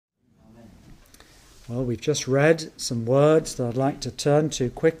Well, we've just read some words that I'd like to turn to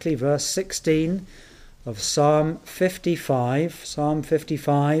quickly. Verse 16 of Psalm 55. Psalm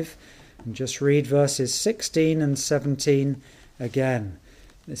 55. And just read verses 16 and 17 again.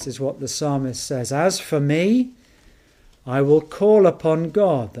 This is what the psalmist says. As for me, I will call upon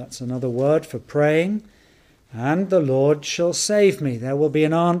God. That's another word for praying. And the Lord shall save me. There will be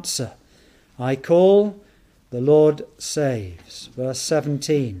an answer. I call, the Lord saves. Verse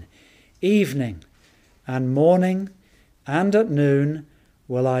 17. Evening and morning and at noon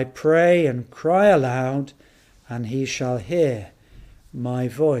will I pray and cry aloud, and he shall hear my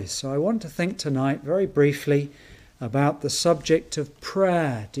voice. So I want to think tonight very briefly about the subject of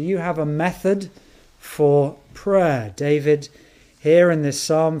prayer. Do you have a method for prayer? David, here in this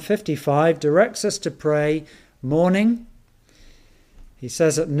Psalm 55, directs us to pray morning. He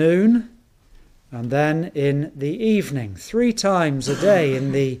says at noon, and then in the evening. 3 times a day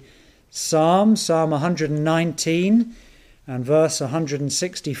in the Psalm 119 and verse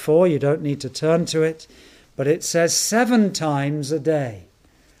 164. You don't need to turn to it, but it says 7 times a day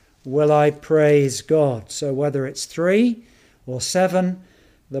will I praise God. So whether it's 3 or 7,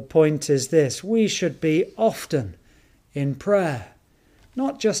 the point is this: we should be often in prayer,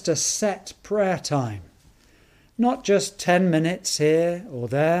 not just a set prayer time, not just 10 minutes here or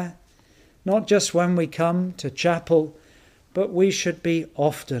there, not just when we come to chapel, but we should be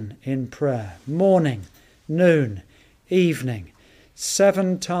often in prayer. Morning, noon, evening,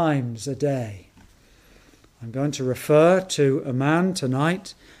 7 times a day. I'm going to refer to a man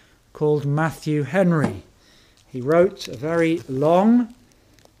tonight called Matthew Henry. He wrote a very long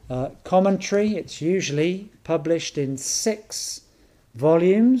commentary. It's usually published in 6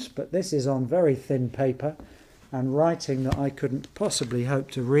 volumes, but this is on very thin paper and writing that I couldn't possibly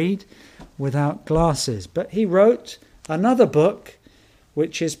hope to read without glasses. But he wrote another book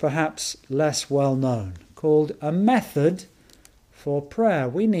which is perhaps less well known, called A Method for Prayer.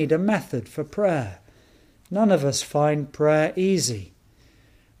 We need a method for prayer. None of us find prayer easy,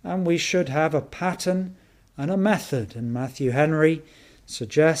 and we should have a pattern and a method. And Matthew Henry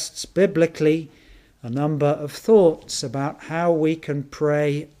suggests biblically a number of thoughts about how we can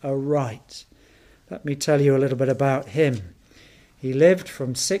pray aright. Let me tell you a little bit about him. He lived from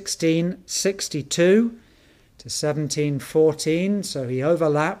 1662 to 1714, so he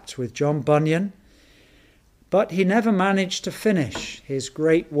overlapped with John Bunyan. But he never managed to finish his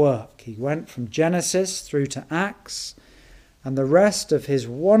great work. He went from Genesis through to Acts, and the rest of his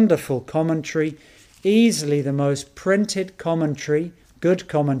wonderful commentary, easily the most printed commentary, good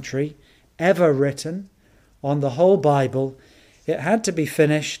commentary, ever written on the whole Bible, it had to be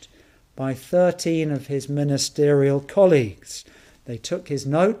finished by 13 of his ministerial colleagues. They took his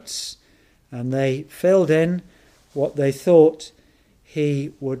notes and they filled in what they thought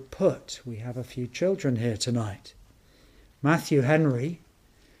he would put. We have a few children here tonight. Matthew Henry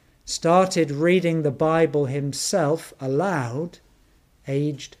started reading the Bible himself aloud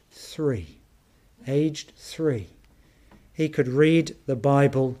aged 3. Aged 3. He could read the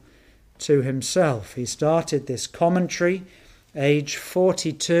Bible to himself. He started this commentary age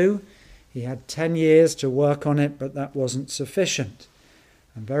 42. He had 10 years to work on it, but that wasn't sufficient.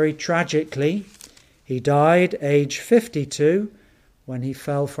 And very tragically, he died age 52 when he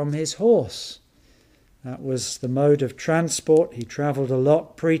fell from his horse. That was the mode of transport. He travelled a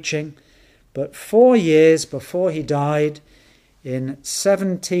lot preaching. But 4 years before he died, in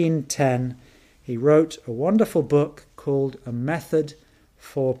 1710, he wrote a wonderful book called A Method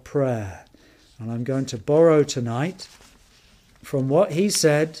for Prayer. And I'm going to borrow tonight from what he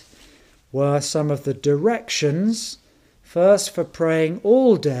said were some of the directions, first for praying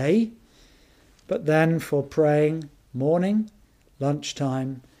all day, but then for praying morning,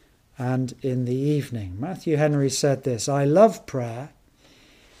 lunchtime, and in the evening. Matthew Henry said this: I love prayer.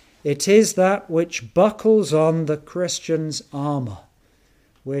 It is that which buckles on the Christian's armour.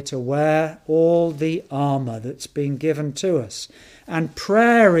 We're to wear all the armour that's been given to us. And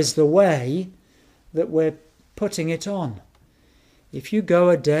prayer is the way that we're putting it on. If you go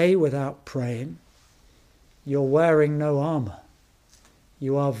a day without praying, you're wearing no armour.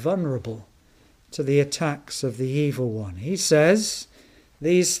 You are vulnerable to the attacks of the evil one. He says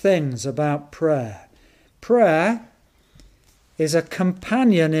these things about prayer. Prayer is a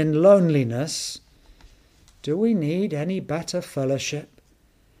companion in loneliness. Do we need any better fellowship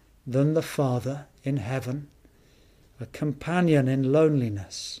than the Father in heaven? A companion in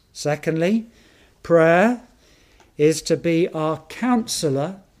loneliness. Secondly, prayer is to be our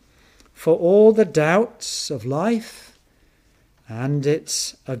counsellor for all the doubts of life, and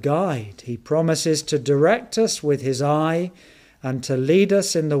it's a guide. He promises to direct us with his eye and to lead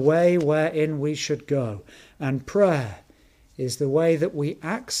us in the way wherein we should go. And prayer is the way that we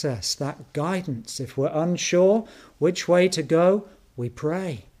access that guidance. If we're unsure which way to go, we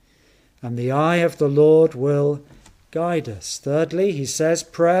pray, and the eye of the Lord will guide us. Thirdly, he says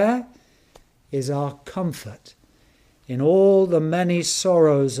prayer is our comfort in all the many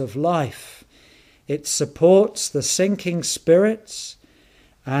sorrows of life. It supports the sinking spirits,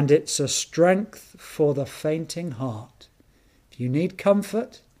 and it's a strength for the fainting heart. If you need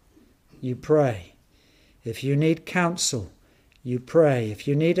comfort, you pray. If you need counsel, you pray. If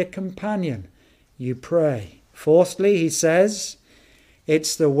you need a companion, you pray. Fourthly, he says,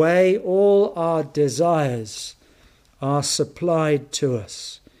 it's the way all our desires are supplied to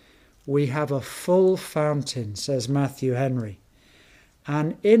us. We have a full fountain, says Matthew Henry,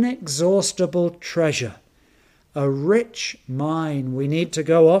 an inexhaustible treasure, a rich mine. We need to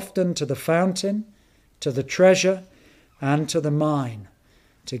go often to the fountain, to the treasure, and to the mine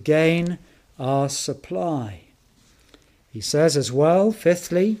to gain our supply. He says as well,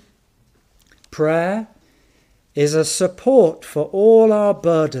 fifthly, prayer is a support for all our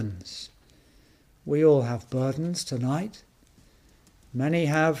burdens. We all have burdens tonight. Many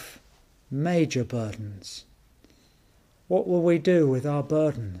have major burdens. What will we do with our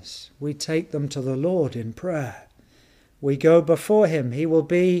burdens? We take them to the Lord in prayer. We go before him. He will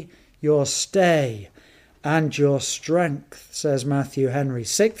be your stay and your strength, says Matthew Henry.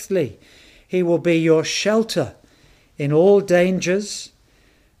 Sixthly, he will be your shelter in all dangers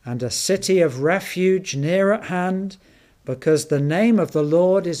and a city of refuge near at hand, because the name of the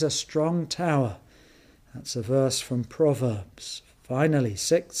Lord is a strong tower. That's a verse from Proverbs. Finally,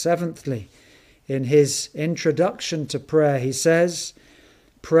 seventhly, in his introduction to prayer, he says,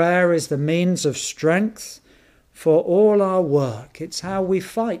 prayer is the means of strength for all our work. It's how we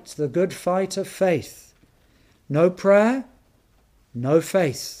fight the good fight of faith. No prayer, no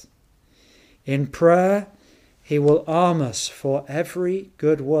faith. In prayer, he will arm us for every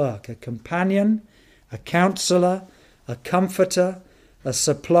good work, a companion, a counselor, a comforter, a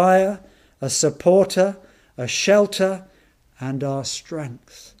supplier, a supporter, a shelter, and our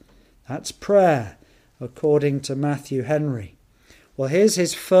strength. That's prayer, according to Matthew Henry. Well, here's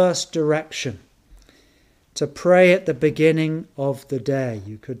his first direction: to pray at the beginning of the day.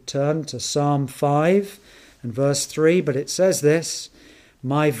 You could turn to Psalm 5 and verse 3, but it says this: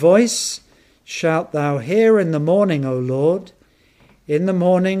 my voice shalt thou hear in the morning, O Lord. In the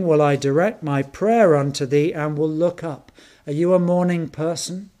morning will I direct my prayer unto thee and will look up. Are you a morning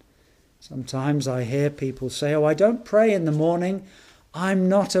person? Sometimes I hear people say, I don't pray in the morning. I'm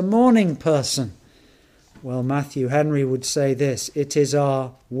not a morning person. Well, Matthew Henry would say this: it is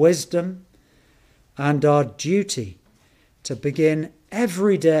our wisdom and our duty to begin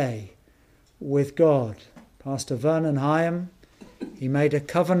every day with God. Pastor Vernon Hyam, he made a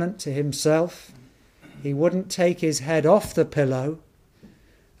covenant to himself. He wouldn't take his head off the pillow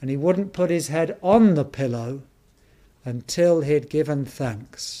and he wouldn't put his head on the pillow until he had given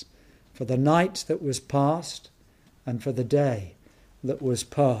thanks for the night that was past and for the day that was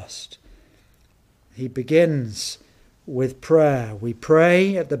past. He begins with prayer. We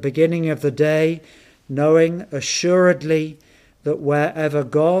pray at the beginning of the day, knowing assuredly that wherever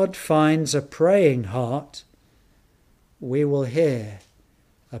God finds a praying heart, we will hear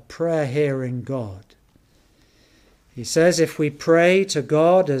a prayer-hearing God. He says if we pray to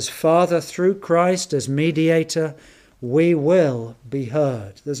God as Father through Christ as mediator, we will be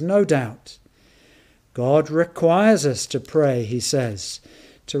heard. There's no doubt. God requires us to pray, he says,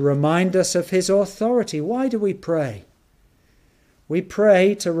 to remind us of his authority. Why do we pray? We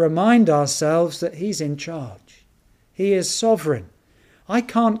pray to remind ourselves that he's in charge. He is sovereign. I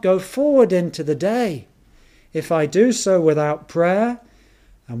can't go forward into the day if I do so without prayer,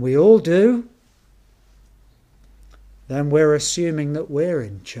 and we all do, then we're assuming that we're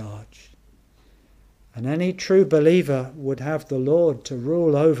in charge. And any true believer would have the Lord to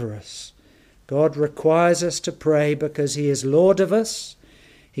rule over us. God requires us to pray because he is Lord of us.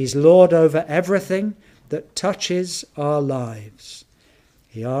 He's Lord over everything that touches our lives.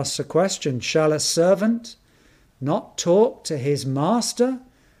 He asks a question: shall a servant not talk to his master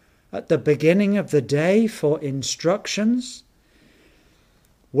at the beginning of the day for instructions?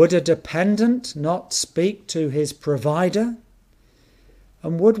 Would a dependent not speak to his provider?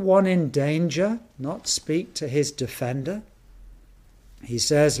 And would one in danger not speak to his defender? He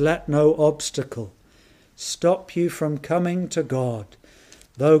says, let no obstacle stop you from coming to God.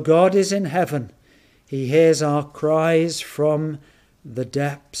 Though God is in heaven, he hears our cries from the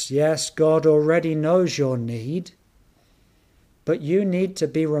depths. Yes, God already knows your need, but you need to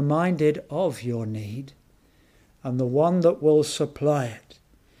be reminded of your need. and the one that will supply it.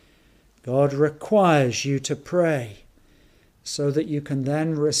 God requires you to pray so that you can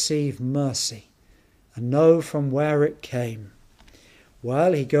then receive mercy and know from where it came.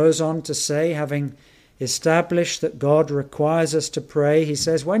 Well, he goes on to say, having established that God requires us to pray, he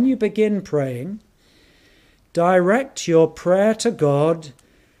says, when you begin praying, direct your prayer to God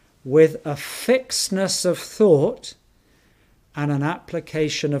with a fixedness of thought and an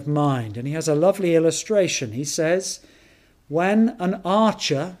application of mind. And he has a lovely illustration. He says, when an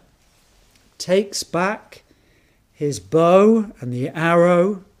archer takes back his bow and the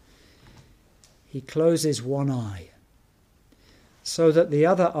arrow, he closes one eye so that the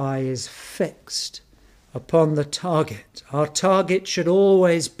other eye is fixed upon the target. Our target should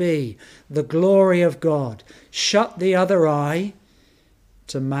always be the glory of God. Shut the other eye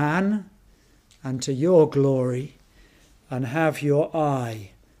to man and to your glory, and have your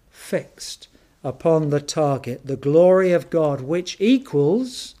eye fixed upon the target, the glory of God, which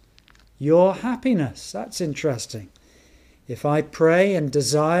equals your happiness. That's interesting. If I pray and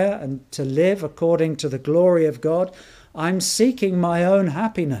desire and to live according to the glory of God, I'm seeking my own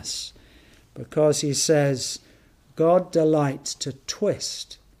happiness, because he says God delights to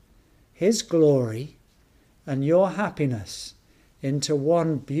twist his glory and your happiness into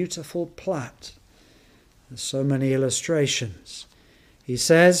one beautiful plait. There's so many illustrations. He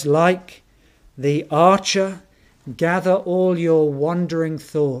says, like the archer, gather all your wandering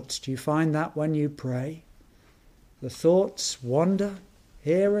thoughts. Do you find that when you pray? The thoughts wander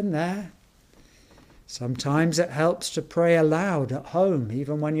here and there. Sometimes it helps to pray aloud at home,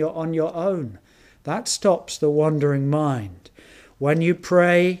 even when you're on your own. That stops the wandering mind. When you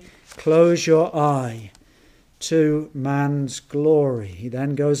pray, close your eye to man's glory. He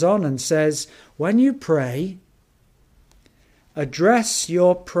then goes on and says, when you pray, address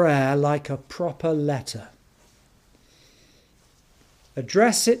your prayer like a proper letter.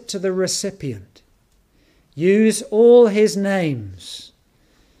 Address it to the recipient. Use all his names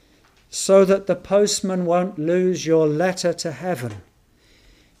so that the postman won't lose your letter to heaven.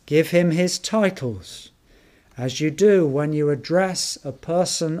 Give him his titles, as you do when you address a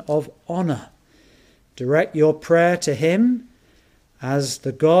person of honour. Direct your prayer to him as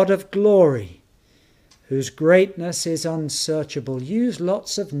the God of glory, whose greatness is unsearchable. Use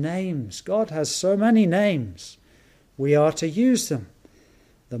lots of names. God has so many names. We are to use them.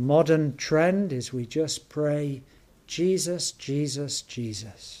 The modern trend is we just pray, Jesus, Jesus,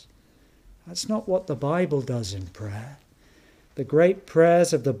 Jesus. That's not what the Bible does in prayer. The great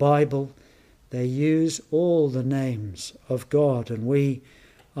prayers of the Bible, they use all the names of God, and we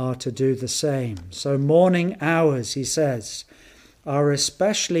are to do the same. So morning hours, he says, are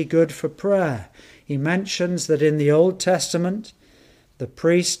especially good for prayer. He mentions that in the Old Testament, the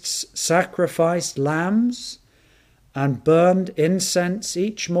priests sacrificed lambs and burned incense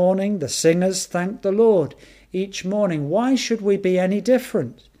each morning. The singers thanked the Lord each morning. Why should we be any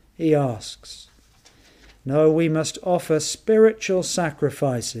different? He asks. No, we must offer spiritual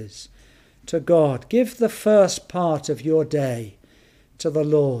sacrifices to God. Give the first part of your day to the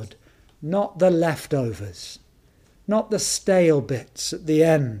Lord, not the leftovers, not the stale bits at the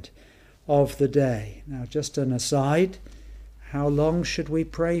end of the day. Now, just an aside, how long should we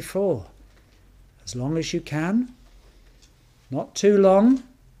pray for? As long as you can, not too long,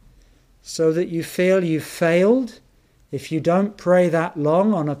 so that you feel you've failed if you don't pray that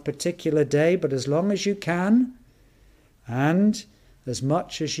long on a particular day, but as long as you can, and as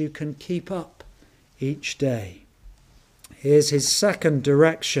much as you can keep up each day. Here's his second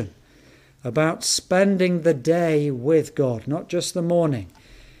direction about spending the day with God, not just the morning.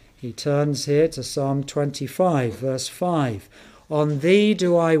 He turns here to Psalm 25, verse 5. On thee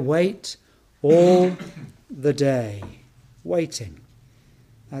do I wait all the day. Waiting.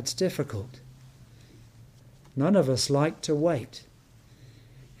 That's difficult. None of us like to wait.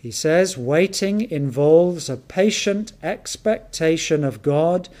 He says waiting involves a patient expectation of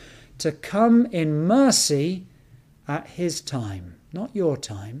God to come in mercy at his time, not your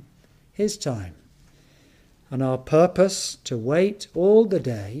time, his time. And our purpose to wait all the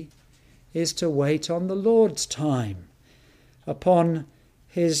day is to wait on the Lord's time, upon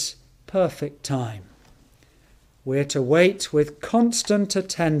his perfect time. We're to wait with constant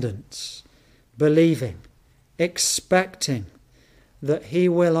attendance, believing, expecting that he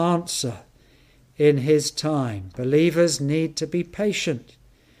will answer in his time. Believers need to be patient.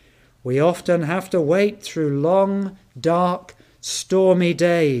 We often have to wait through long, dark, stormy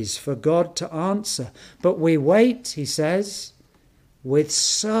days for God to answer. But we wait, he says, with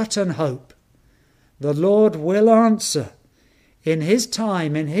certain hope. The Lord will answer in his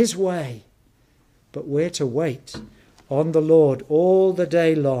time, in his way. but we're to wait on the Lord all the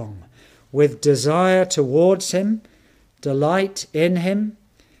day long, with desire towards him, delight in him,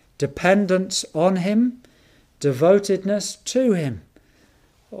 dependence on him, devotedness to him.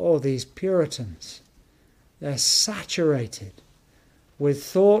 Oh, these Puritans, they're saturated with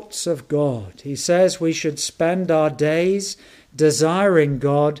thoughts of God. He says we should spend our days desiring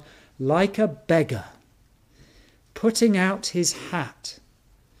God like a beggar, putting out his hat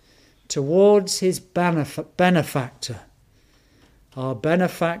towards his benefactor. Our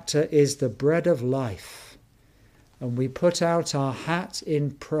benefactor is the bread of life, and we put out our hat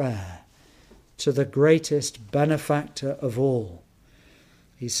in prayer to the greatest benefactor of all.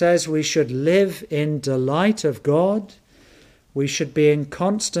 He says we should live in delight of God. We should be in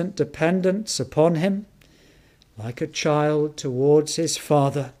constant dependence upon him, like a child towards his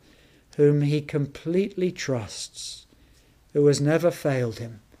father, whom he completely trusts, who has never failed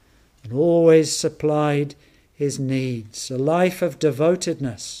him and always supplied his needs. A life of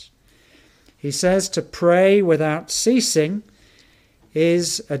devotedness. He says to pray without ceasing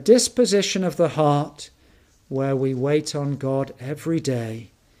is a disposition of the heart where we wait on God every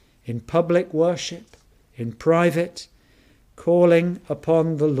day, in public worship, in private, calling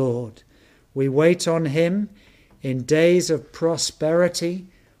upon the Lord. We wait on him in days of prosperity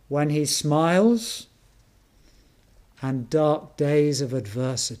when he smiles, and dark days of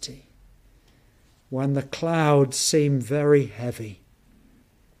adversity when the clouds seem very heavy.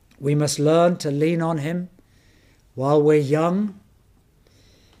 We must learn to lean on him while we're young,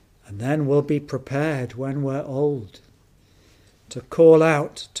 and then we'll be prepared when we're old to call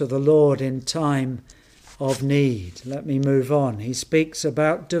out to the Lord in time of need. Let me move on. He speaks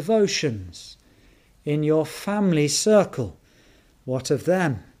about devotions in your family circle. What of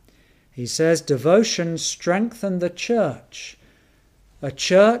them? He says devotions strengthen the church. A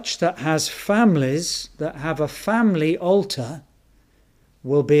church that has families, that have a family altar,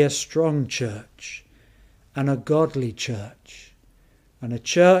 will be a strong church and a godly church. And a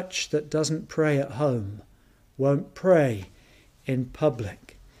church that doesn't pray at home won't pray in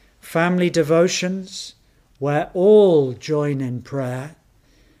public. Family devotions, where all join in prayer,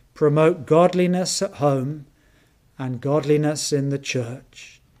 promote godliness at home and godliness in the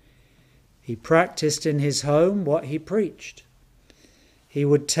church. He practiced in his home what he preached. He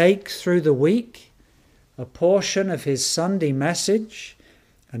would take through the week a portion of his Sunday message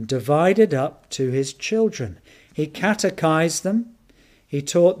and divide it up to his children. He catechized them. He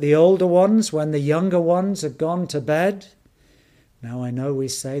taught the older ones when the younger ones had gone to bed. Now I know we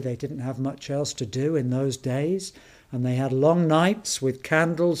say they didn't have much else to do in those days, and they had long nights with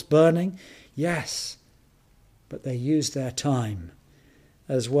candles burning. Yes, but they used their time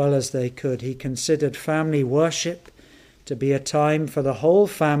as well as they could. He considered family worship to be a time for the whole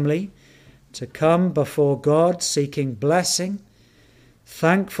family to come before God seeking blessing,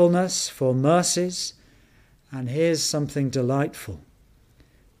 thankfulness for mercies, and here's something delightful,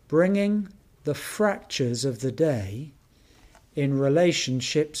 bringing the fractures of the day in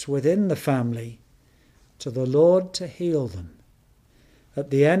relationships within the family to the Lord to heal them.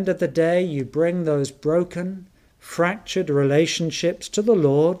 At the end of the day, you bring those broken, fractured relationships to the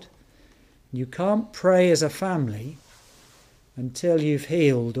Lord. You can't pray as a family until you've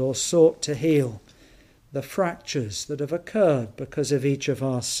healed or sought to heal the fractures that have occurred because of each of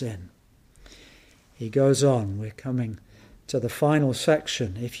our sin. He goes on. We're coming to the final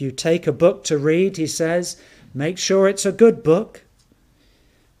section. If you take a book to read, he says, make sure it's a good book.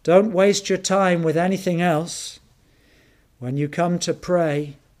 Don't waste your time with anything else. When you come to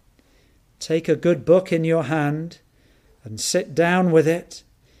pray, take a good book in your hand and sit down with it.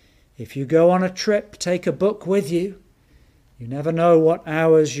 If you go on a trip, take a book with you. You never know what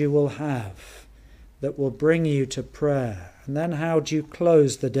hours you will have that will bring you to prayer. And then how do you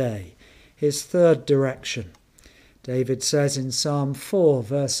close the day? His third direction. David says in Psalm 4,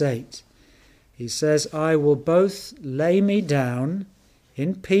 verse 8, he says, I will both lay me down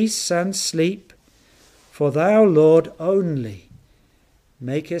in peace and sleep, for thou, Lord, only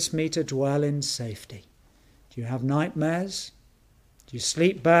makest me to dwell in safety. Do you have nightmares? Do you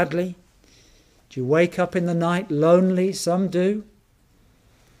sleep badly? Do you wake up in the night lonely? Some do.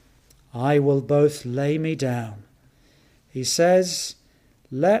 I will both lay me down. He says,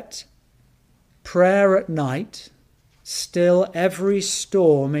 let prayer at night still every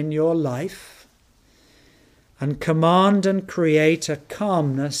storm in your life and command and create a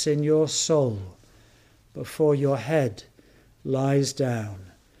calmness in your soul before your head lies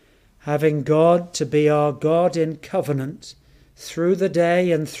down. Having God to be our God in covenant through the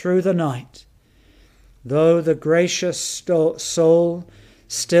day and through the night, though the gracious soul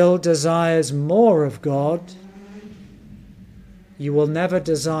still desires more of God, you will never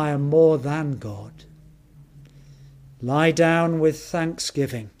desire more than God. Lie down with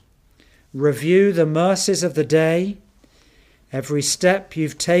thanksgiving. Review the mercies of the day. Every step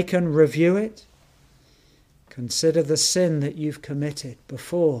you've taken, review it. Consider the sin that you've committed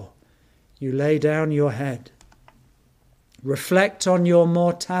before you lay down your head. Reflect on your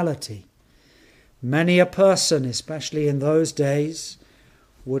mortality. Many a person, especially in those days,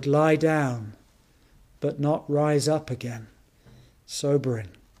 would lie down but not rise up again. Sobering.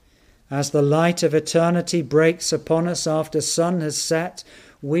 As the light of eternity breaks upon us after sun has set,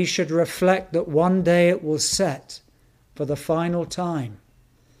 we should reflect that one day it will set for the final time.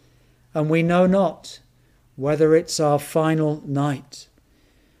 And we know not whether it's our final night.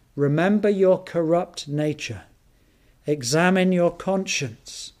 Remember your corrupt nature. Examine your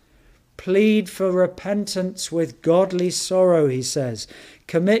conscience. Plead for repentance with godly sorrow, he says.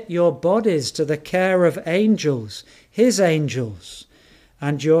 Commit your bodies to the care of angels, his angels,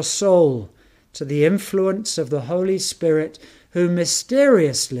 and your soul to the influence of the Holy Spirit, who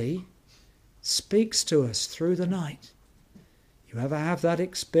mysteriously speaks to us through the night. You ever have that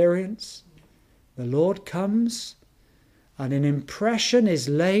experience? The Lord comes and an impression is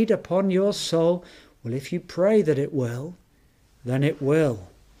laid upon your soul. Well, if you pray that it will, then it will.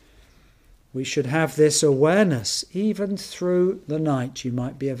 We should have this awareness even through the night. You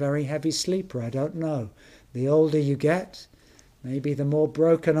might be a very heavy sleeper, I don't know. The older you get, maybe the more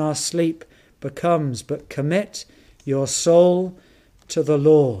broken our sleep becomes. But commit your soul to the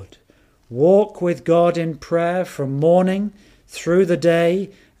Lord. Walk with God in prayer from morning through the day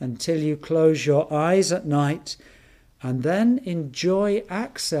until you close your eyes at night, and then enjoy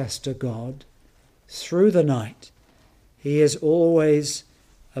access to God through the night. He is always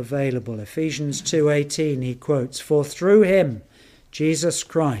available. Ephesians 2:18 he quotes, "For through him, Jesus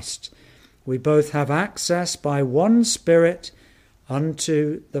Christ, we both have access by one Spirit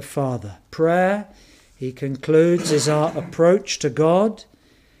unto the Father." Prayer, he concludes, is our approach to God,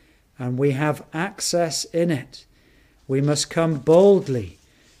 and we have access in it. We must come boldly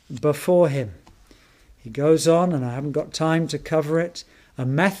before him. He goes on, and I haven't got time to cover it, a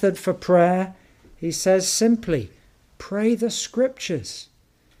method for prayer. He says simply, pray the Scriptures.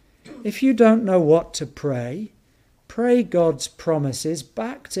 If you don't know what to pray, pray God's promises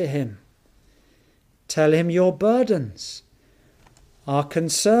back to him. Tell him your burdens. Our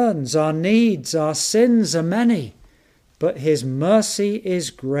concerns, our needs, our sins are many, but his mercy is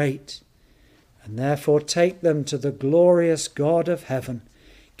great. And therefore take them to the glorious God of heaven.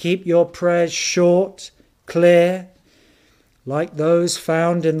 Keep your prayers short, clear, like those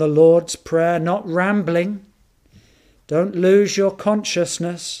found in the Lord's Prayer, not rambling. Don't lose your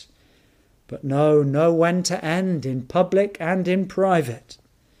consciousness, but know when to end in public and in private.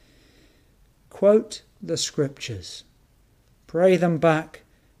 Quote the Scriptures. Pray them back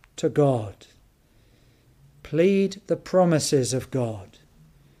to God. Plead the promises of God.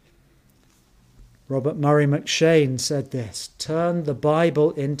 Robert Murray McShane said this, turn the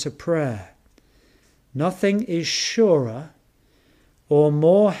Bible into prayer. Nothing is surer or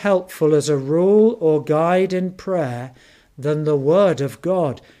more helpful as a rule or guide in prayer than the Word of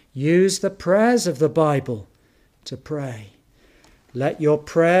God. Use the prayers of the Bible to pray. Let your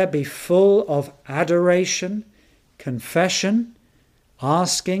prayer be full of adoration, confession,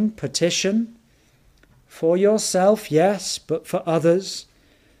 asking, petition, for yourself, yes, but for others,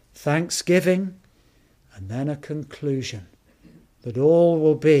 thanksgiving, and then a conclusion, that all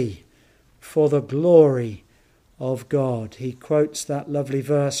will be for the glory of God. He quotes that lovely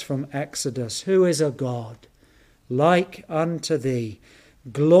verse from Exodus, "Who is a God like unto thee,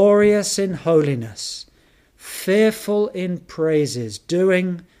 glorious in holiness, fearful in praises,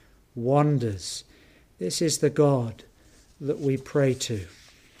 doing wonders." This is the God that we pray to.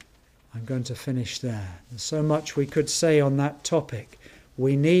 I'm going to finish there. There's so much we could say on that topic.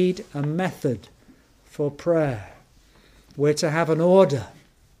 We need a method for prayer. We're to have an order.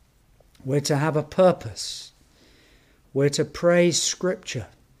 We're to have a purpose. We're to pray Scripture.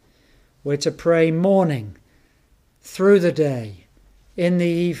 We're to pray morning, through the day, in the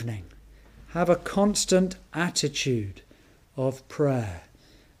evening. Have a constant attitude of prayer,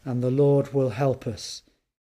 and the Lord will help us